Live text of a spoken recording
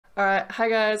Alright, hi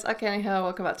guys, Akane here,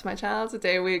 welcome back to my channel.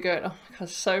 Today we're going, oh my god,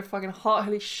 it's so fucking hot,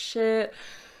 holy shit.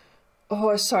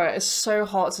 Oh, sorry, it's so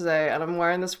hot today and I'm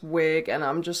wearing this wig and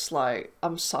I'm just like,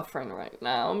 I'm suffering right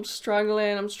now. I'm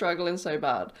struggling so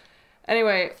bad.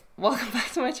 Anyway, welcome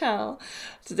back to my channel.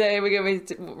 Today we're going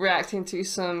to be reacting to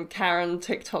some Karen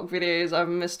TikTok videos. I've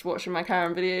missed watching my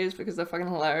Karen videos because they're fucking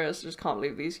hilarious. I just can't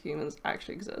believe these humans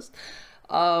actually exist.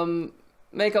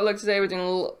 Makeup look today, we're doing a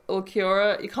little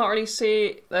Kiora. You can't really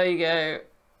see, there you go.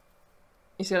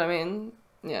 You see what I mean?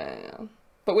 Yeah.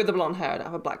 But with the blonde hair, I don't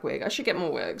have a black wig. I should get more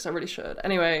wigs, I really should.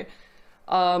 Anyway,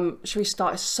 should we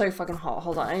start? It's so fucking hot.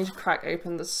 Hold on, I need to crack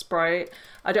open the Sprite.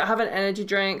 I don't have an energy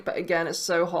drink, but again, it's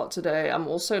so hot today. I'm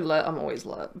also lit, I'm always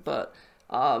lit, but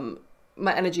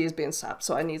my energy is being sapped,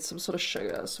 so I need some sort of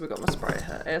sugar. So we got my Sprite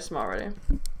here. ASMR ready.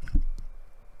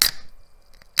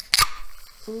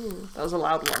 Ooh, that was a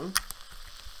loud one.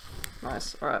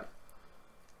 Nice, alright.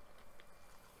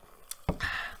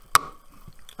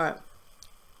 Alright.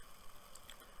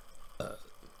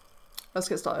 Let's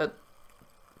get started.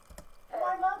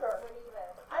 My mother.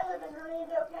 I live in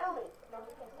Hernando County.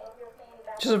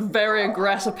 Just a very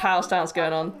aggressive power stance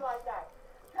going on.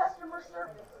 Customer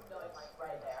service.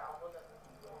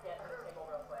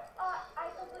 I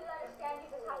completely understand you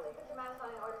just have to put your mask on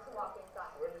in order to walk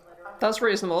inside. That's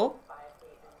reasonable.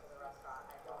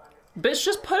 Bitch,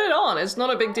 just put it on. It's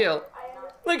not a big deal.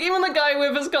 Like, even the guy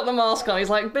with has got the mask on. He's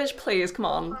like, bitch, please, come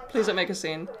on. Please don't make a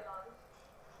scene.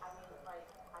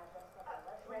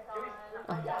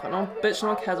 Oh, God, no, bitch,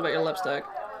 no one cares about your lipstick.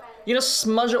 You just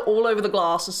smudge it all over the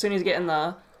glass as soon as you get in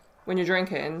there when you're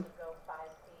drinking.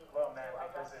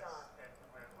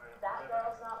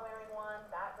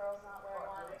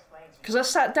 Because I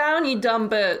sat down, you dumb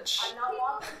bitch. I'm not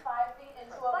walking 5 feet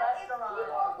into a restaurant.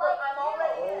 I'm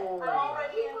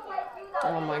already in here.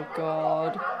 Oh my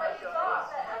god.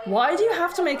 Why do you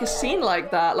have to make a scene like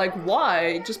that? Like,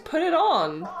 why? Just put it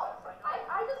on.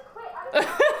 I just quit.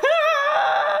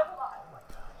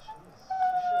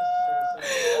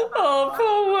 Oh,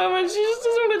 poor woman. She just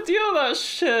doesn't want to deal with that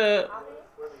shit.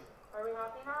 Are we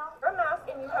happy now? Your mask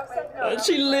and you have said no.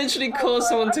 She literally caused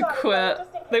someone to quit.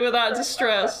 They were that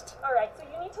distressed. Alright, so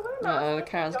you need to wear a mask. Uh-oh,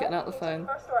 Karen's getting out the phone.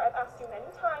 Our store. I've asked you many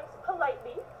times,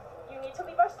 politely, you need to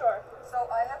leave our store. So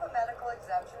I have a medical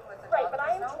exemption with the Right, but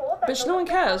I am told that Bitch, no one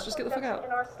cares. Just get the fuck out.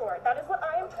 in our store. That is what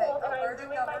I am told, and I am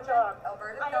doing my job.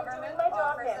 I am doing my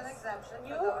job, miss.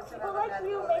 You, people like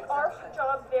you, make our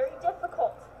job very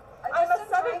difficult. I'm a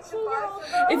 17-year-old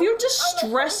girl. If you're just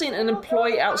stressing an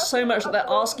employee out so much that they're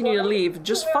asking you to leave,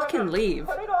 just fucking leave.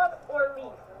 Put it on or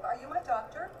leave. Are you my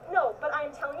doctor? No, but I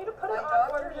am telling you to put My it on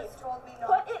or doctor leave. has told me not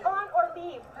Put it to. on or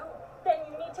leave. No. Then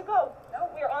you need to go. No.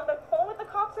 We're on the phone with the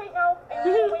cops right now, and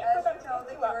And you wait for as them you to know pick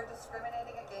that you you up. are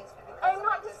discriminating against me because I'm of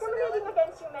not my discriminating disability.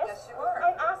 against you, miss. Yes, you are.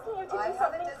 I'm asking you to I do have a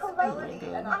something disability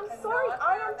politely. and I I'm sorry, cannot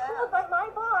I wear am a told mask. by my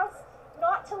boss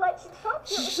not to let you shop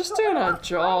here. She's just doing her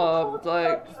job,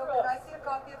 like... So can I see a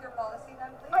copy of your policy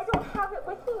then, please? I don't have it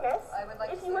with me, miss. I would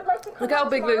like If to you see would it. like to come Look how up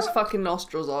big those tomorrow- fucking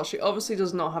nostrils are. She obviously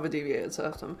does not have a deviated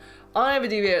septum. I have a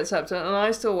deviated septum and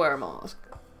I still wear a mask.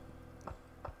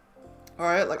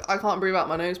 Alright, like, I can't breathe out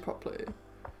my nose properly.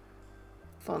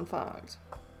 Fun fact.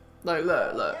 Like,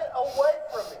 look. Get away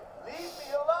from me. Leave me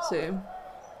alone. See?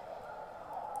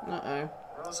 Uh-oh.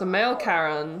 It's a male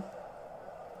Karen.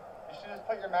 You should just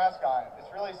put your mask on. It's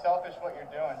really selfish what you're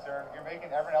doing, sir. You're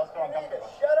making everyone else feel You need to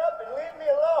uncomfortable. shut up and leave me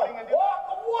alone. Walk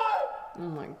away. Oh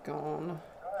my god.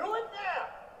 Do it now.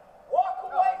 Walk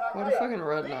away from What a me. fucking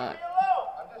Leave redneck. me alone.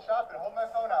 I'm just shopping. Hold my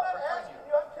phone I'm out. not We're asking you.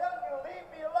 you. I'm telling you to leave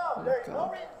me alone. Oh, There's no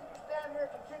God. reason for you to stand here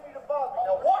and continue to bother me.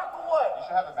 Now walk away. You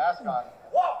should have a mask on.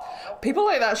 Walk. People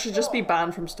like that should just be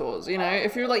banned from stores, you know?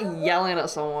 If you're like yelling at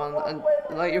someone and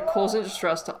like you're causing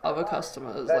distress to other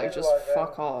customers, like just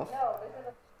fuck off. No, this is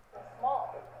a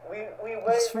small. We That's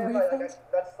wait. for Like, refunds?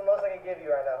 that's the most I can give you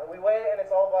right now. We wait, and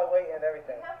it's all by weight and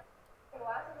everything. You have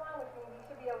glasses on, which means you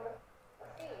should be able to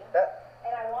see. That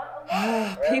And I want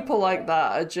a look People like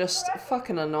that are just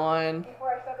fucking annoying.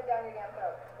 before I shove it down your damn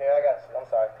throat. here, I got you. I'm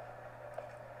sorry.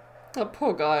 That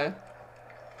poor guy.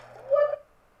 What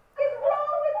the is wrong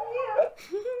with you?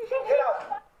 Get out.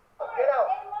 Get out.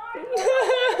 Hey,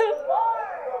 Lauren.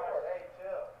 Hey,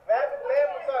 chill. Ma'am,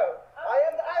 I'm sorry. I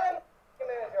am the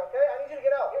manager. Okay, I need you to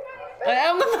get out. I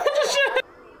am the manager!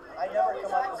 I never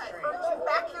come off the street.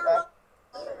 Back here.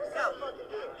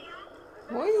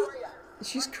 What?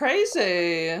 She's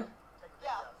crazy.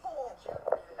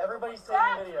 Everybody's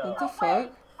taking video. What the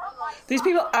fuck? These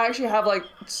people actually have like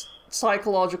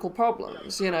psychological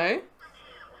problems, you know?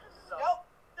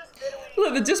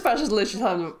 Look, the dispatcher's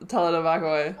literally telling her to back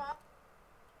away.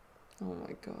 Oh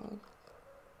my god.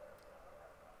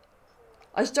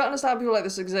 I just don't understand how people like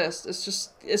this exist. It's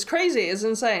just, it's crazy. It's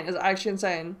insane. It's actually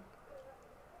insane.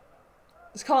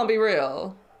 This can't be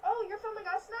real. Oh, you're filming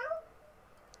us now?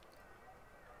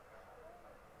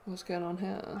 What's going on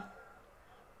here? Aw.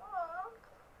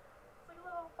 It's like a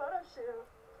little photo shoot.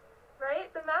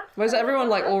 Right? The mask. Why is everyone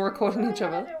like all recording each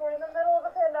other? We're in the middle of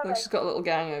a pandemic. Look, she's got a little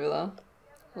gang over there.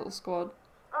 Little squad.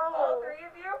 Oh. All three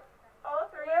of you? All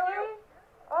three of you?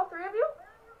 All three of you?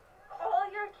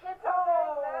 All your kids are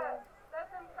wearing masks.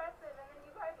 That's impressive, and then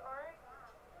you guys aren't?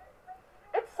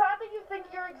 It's sad that you think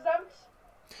you're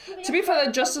exempt. To be fair,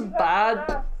 they're just as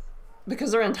bad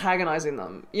because they're antagonizing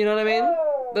them. You know what I mean?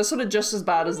 They're sort of just as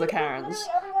bad as the Karens.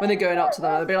 When they're going up to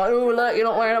them, they'll be like, oh, look, you're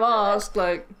not wearing a mask.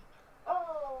 Like,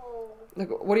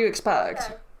 what do you expect?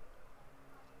 Okay.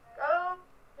 Go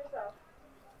yourself.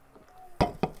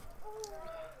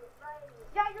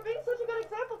 Yeah, you're being such a good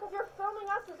example because you're filming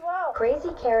us as well. Crazy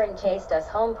Karen chased us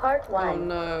home part 1. Oh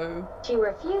no. She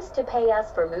refused to pay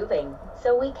us for moving,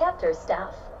 so we kept her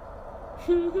stuff.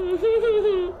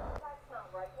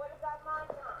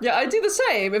 Yeah, I'd do the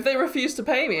same. If they refused to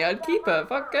pay me, I'd keep her.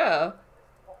 Fuck yeah.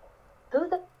 Who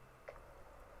the...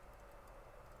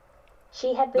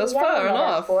 She had been That's fair yelling at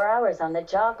enough. us 4 hours on the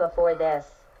job before this.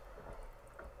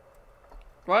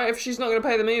 Right, if she's not gonna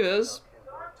pay the movers,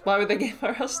 why would they give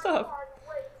her her stuff?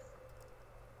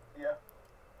 Yeah.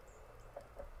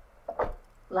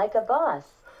 Like a boss.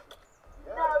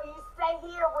 No, you stay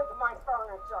here with my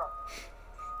furniture.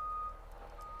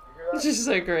 You hear that? She's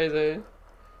so crazy.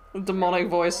 The demonic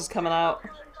voice is coming out.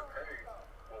 Yeah,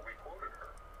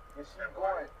 she's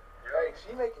going. Like,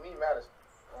 she making me mad as.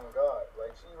 Oh my god.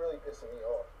 Like, she really pissing me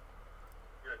off.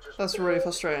 That's really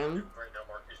frustrating.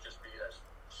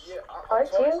 Yeah,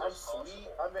 Part two? I'm sweet.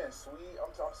 I'm being sweet.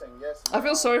 I'm saying yes. I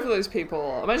feel sorry for those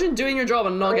people. Imagine doing your job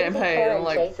and not Crazy getting paid Karen and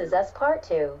like, chases us part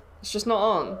 2. it's just not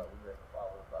on.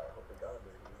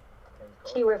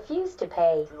 She refused to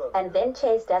pay, and then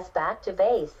chased us back to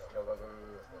base.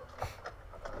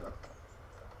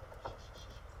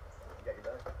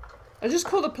 I just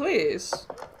call the police,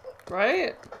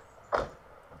 right?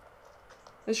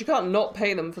 And she can't not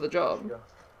pay them for the job.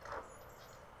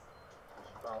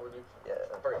 Yeah,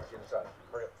 bring it inside.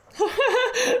 Bring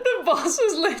it. The boss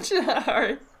was literally at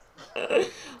Harry.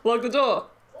 Lock the door.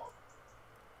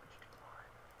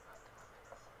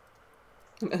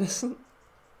 I'm innocent.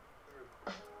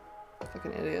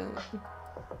 Fucking idiot.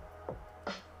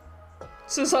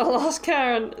 Since I lost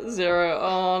Karen, 0.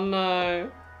 Oh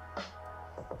no.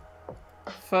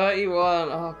 31.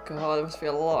 Oh god, there must be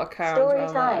a lot of Karens Story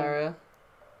around time. that area.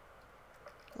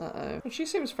 Uh-oh. She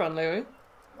seems friendly.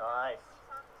 Nice.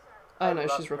 Oh no,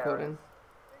 love she's recording.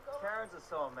 Karens are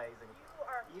so amazing.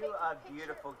 You are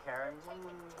beautiful, Karen.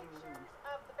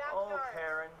 Oh,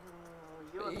 Karen.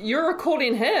 You're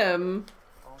recording him?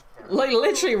 Oh, Karen. Like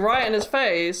literally right in his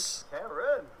face.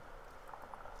 Karen.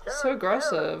 So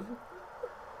aggressive.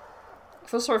 I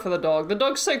feel sorry for the dog. The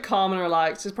dog's so calm and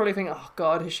relaxed. He's probably thinking, oh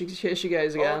god, here she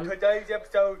goes again. Today's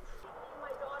episode.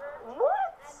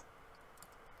 What?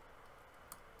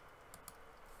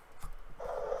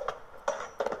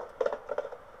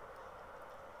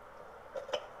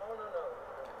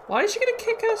 Why is she gonna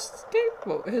kick her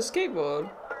skateboard? His skateboard?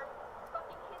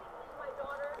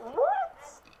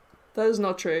 What? That is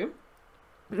not true.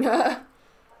 Hi.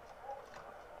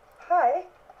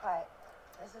 Hi.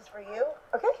 This is for you.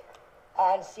 Okay.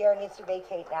 And Sierra needs to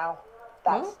vacate now.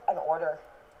 That's an order.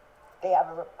 They have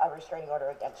a restraining order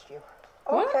against you.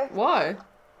 What? Okay. Why?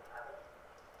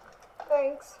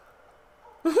 Thanks.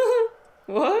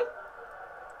 What?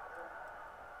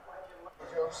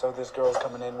 So this girl's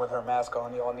coming in with her mask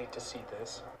on. Y'all need to see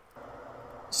this.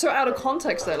 So out of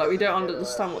context though, like we don't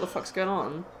understand what the fuck's going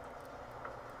on.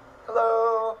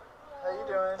 Hello. How you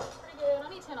doing? Pretty good. I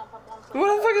need 10 on pop one.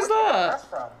 What the fuck is that? That's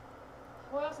from.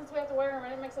 Well, since we have to wear them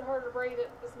and it makes it harder to breathe,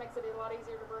 this makes it a lot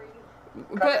easier to breathe.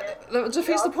 But that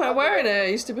defeats the point of wearing it,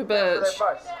 you stupid bitch.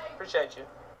 Appreciate you.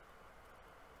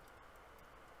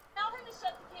 Tell him to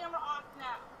shut the camera off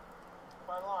now.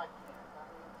 My line.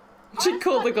 She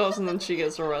called the cops and then she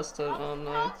gets arrested. Oh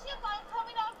no. I'll see if I'm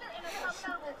coming out there and I'm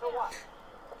coming out with him.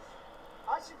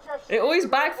 I suggest It always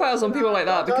backfires on people like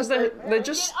that because they're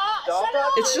just. Shut it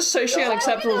off! It's just socially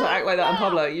unacceptable to act like that in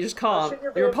public. You just can't.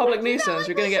 You're a public nuisance.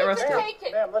 You're gonna get arrested.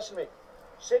 Ma'am, listen to me.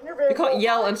 Sit in your You vehicle. can't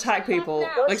yell and attack people Go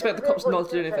and sit expect in the cops your not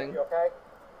to do vehicle. anything. Okay?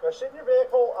 Go sit in your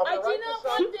vehicle. I'm I gonna do write not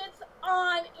this up. want this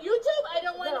on YouTube. I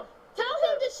don't want. Tell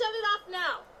him to shut it off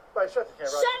now. Wait, shut the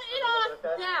camera. Shut it off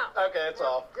now. Okay, it's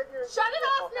off. Shut it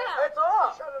off now. It's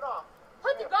off. Shut it off.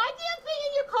 Put the goddamn thing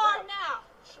in your car now.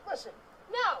 Listen,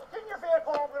 No. get in your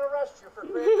vehicle. I'm going to arrest you for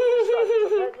creating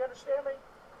disturbance. Okay, do you understand me?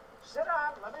 Sit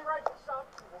down. Let me write this up.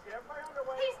 We'll get everybody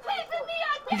underway. He's taping me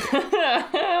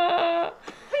again!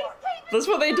 That's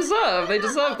what they deserve. They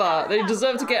deserve that. They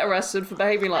deserve to get arrested for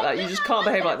behaving like that. You just can't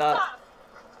behave like that.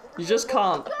 You just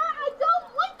can't. God, I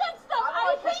don't like that stuff.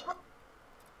 I hate.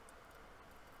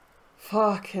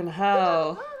 Fucking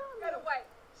hell. Get away.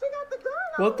 She got the gun.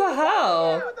 What the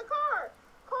hell? With the car.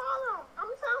 Call him. I'm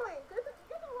telling.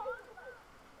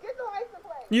 Get the license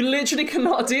plate. You literally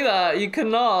cannot do that. You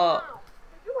cannot.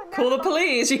 Call the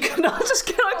police. You cannot just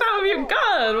get like that with your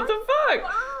gun. What the fuck?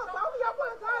 Both of y'all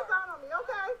put guns down on me,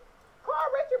 okay? Call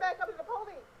Richard back up to the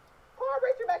police. Call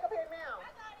Richard back up here now.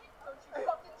 Don't you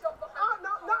fucking jump behind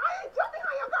Oh, no, I ain't jumping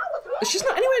behind your car. What's wrong? She's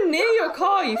not anywhere near your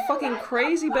car, you fucking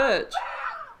crazy bitch.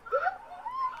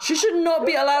 She should not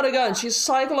be allowed a gun. She's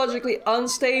psychologically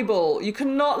unstable. You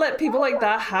cannot let people like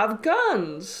that have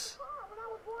guns.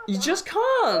 You just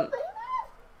can't.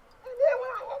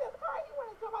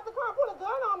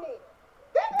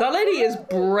 That lady is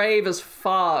brave as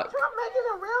fuck.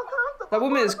 That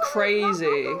woman is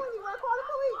crazy.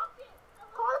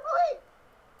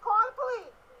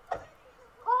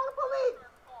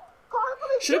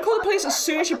 Should have called the police as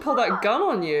soon as she pulled that gun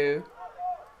on you.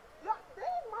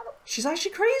 She's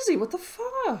actually crazy. What the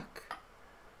fuck?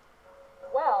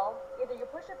 Well, either you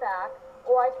push it back,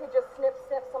 or I could just snip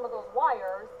some of those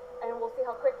wires, and we'll see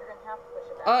how quick you're gonna have to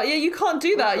push it back. Yeah, you can't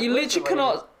do that. You literally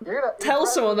cannot tell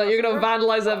someone that you're gonna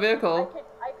vandalize their vehicle.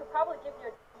 I could probably give you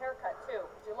a haircut too,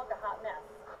 because you look a hot mess.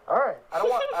 All right. I don't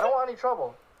want any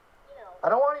trouble. I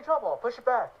don't want any trouble. I'll push it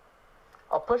back.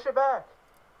 I'll push it back.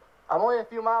 I'm only a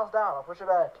few miles down. I'll push it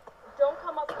back. Don't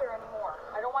come up here anymore.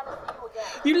 I don't want to see you again.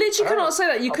 You literally cannot say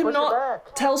that. You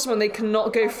cannot tell someone they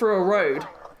cannot go through a road.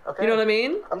 Okay. You know what I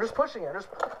mean? I'm just pushing it.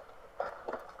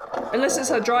 Unless it's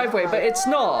her driveway, but it's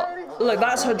not. Look,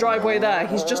 that's her driveway there.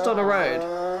 He's just on a road.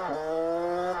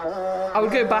 I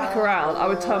would go back around. I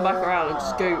would turn back around and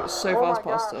just go so fast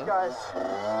past her.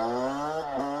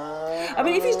 I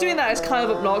mean, if he's doing that, it's kind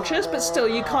of obnoxious, but still,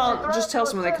 you can't just tell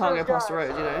someone they can't go past the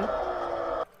road, you know?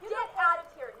 Get out of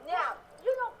here now.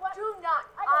 You know what? Do not.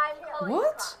 I'm calling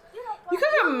What? the cops. You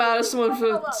can't get mad at someone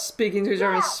for speaking to each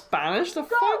other in Spanish, the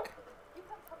fuck?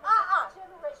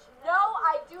 No,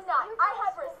 I do not. I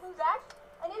have respect,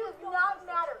 and it does not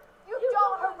matter. You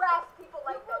don't harass people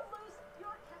like this.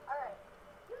 All right.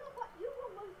 You know what? You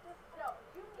will lose this. No,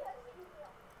 you yes, you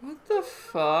will. What the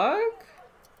fuck?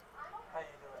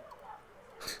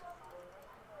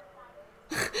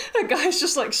 That guy's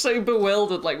just like so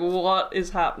bewildered, like what is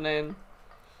happening?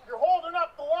 You're holding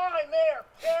up the line there,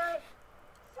 Karen.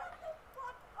 Shut the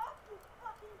fuck up, you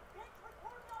fucking bitch.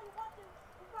 Record all you want to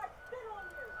before I spit on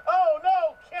you. Oh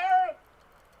no, Karen.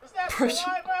 Is that Pretty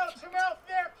saliva out your mouth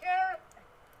there, Karen?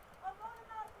 I'm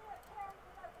running out here, Karen,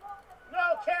 because I blocked up. No,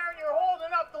 Karen, you're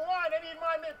holding up the line. I need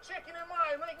my chicken and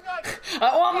my McNuggets.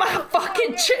 I want my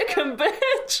fucking chicken,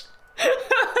 bitch!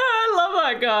 I love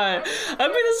that guy. I've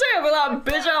been the same, but like,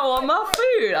 bitch, I want my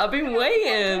food. I've been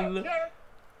waiting. I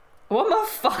want my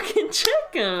fucking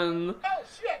chicken. Oh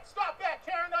shit, stop that,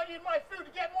 Karen. I need my food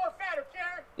to get more fatter,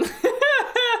 Karen.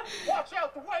 Watch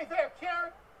out the way there,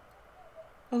 Karen.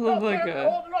 I love that Karen, guy. you're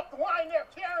holding up the line there,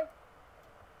 Karen.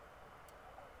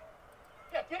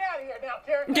 Yeah, get out of here now,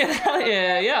 Karen. Get out of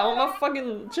here. Yeah, I want my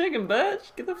fucking chicken,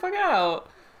 bitch. Get the fuck out.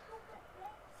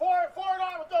 Forward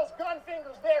on with those gun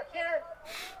fingers there, Karen.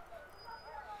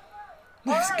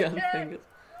 Those All right, gun Karen. fingers.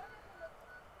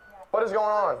 What is going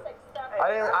on?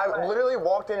 I literally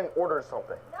walked in and ordered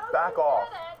something. Back off.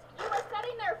 You were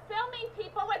sitting there filming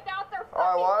people without their Oh,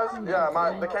 I was? fucking Yeah,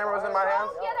 the camera was in my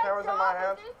hands. Get a Camera's in job my and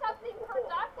hands. do something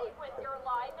productive with your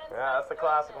life. And Yeah, that's the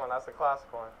classic one. That's the classic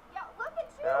one. Yeah, look at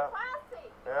you, Yeah. classy.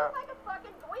 Yeah. You're like a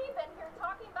fucking dweeb in here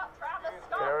talking about Travis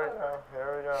Scott. Here we go. Here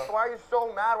we go. Why are you so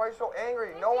mad? Why are you so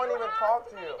angry? No one even talked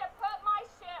to you. To put my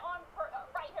shit on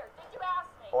right here. Did you ask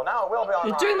me? Well, now it will be on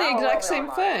You're mine. doing the Now it will exact be same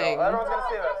on mine. thing. So everyone's gonna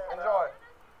see this. Enjoy.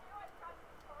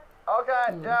 Okay.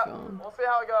 Oh, yeah. God. We'll see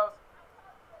how it goes.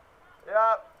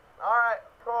 Yep. All right.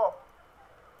 Cool.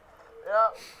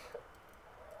 Yep.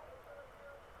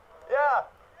 Yeah.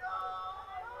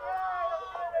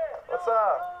 What's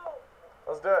up?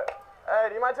 Let's do it. Hey,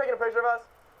 do you mind taking a picture of us?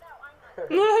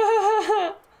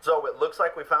 So it looks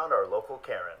like we found our local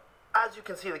Karen. As you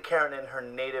can see, the Karen in her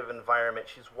native environment,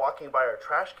 she's walking by our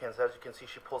trash cans. As you can see,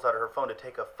 she pulls out her phone to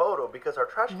take a photo because our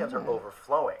trash cans are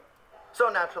overflowing. So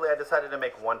naturally, I decided to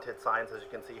make wanted signs. As you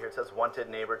can see here, it says wanted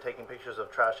neighbor taking pictures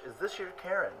of trash. Is this your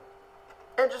Karen?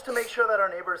 And just to make sure that our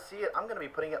neighbors see it, I'm going to be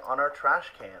putting it on our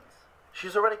trash cans.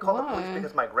 She's already called the police Why?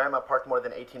 because my grandma parked more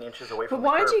than 18 inches away But from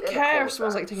why the do curb you in a care if cul-de-sac.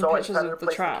 someone's like taking So I pictures decided to of the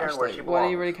place trash? Karen where Like, she why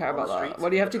do you belongs, really care on the about that? streets Why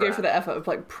do you in have to the go for the trash. effort of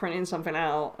like printing something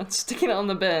out and sticking it on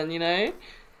the bin, you know?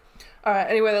 Alright,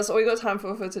 anyway, that's all we got time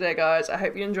for today, guys. I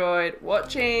hope you enjoyed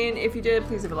watching. If you did,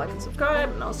 please leave a like and subscribe,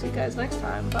 and I'll see you guys next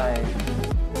time.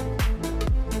 Bye.